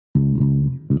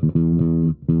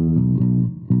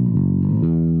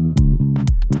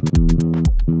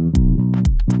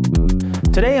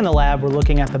Today in the lab, we're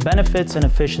looking at the benefits and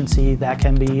efficiency that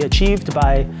can be achieved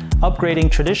by upgrading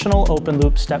traditional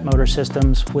open-loop step motor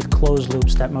systems with closed-loop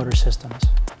step motor systems.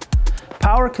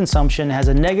 Power consumption has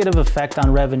a negative effect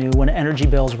on revenue when energy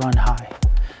bills run high.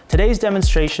 Today's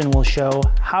demonstration will show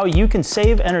how you can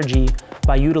save energy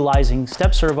by utilizing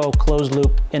StepSERVO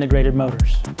closed-loop integrated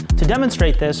motors. To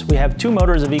demonstrate this, we have two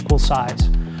motors of equal size.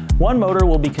 One motor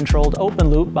will be controlled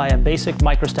open-loop by a basic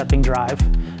microstepping drive.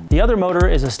 The other motor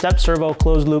is a StepSERVO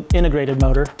closed-loop integrated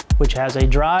motor, which has a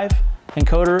drive,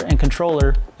 encoder, and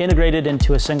controller integrated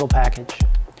into a single package.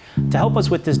 To help us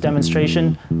with this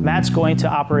demonstration, Matt's going to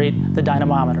operate the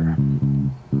dynamometer.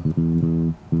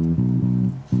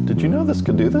 Did you know this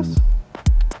could do this?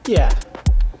 Yeah.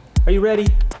 Are you ready?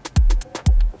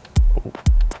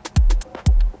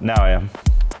 Now I am.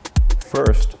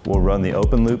 First, we'll run the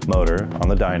open loop motor on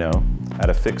the dyno at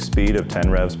a fixed speed of 10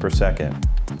 revs per second,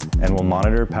 and we'll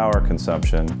monitor power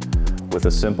consumption with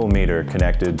a simple meter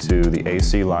connected to the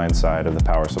AC line side of the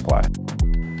power supply.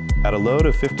 At a load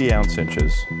of 50 ounce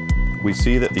inches, we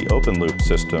see that the open loop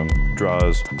system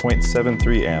draws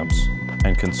 0.73 amps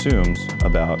and consumes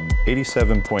about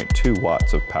 87.2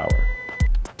 watts of power.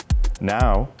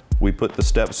 Now, we put the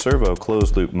StepSERVO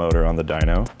closed loop motor on the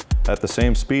dyno at the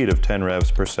same speed of 10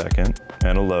 revs per second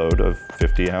and a load of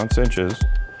 50 ounce inches.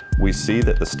 We see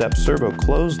that the StepSERVO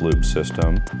closed loop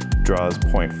system draws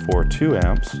 0.42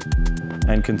 amps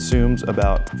and consumes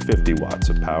about 50 watts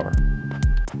of power.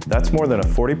 That's more than a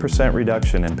 40%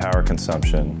 reduction in power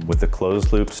consumption with the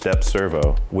closed loop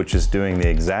StepSERVO, which is doing the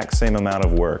exact same amount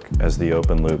of work as the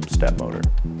open loop step motor.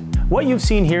 What you've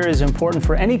seen here is important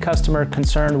for any customer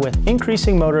concerned with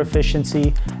increasing motor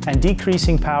efficiency and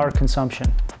decreasing power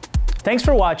consumption. Thanks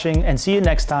for watching, and see you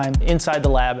next time inside the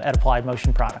lab at Applied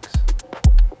Motion Products.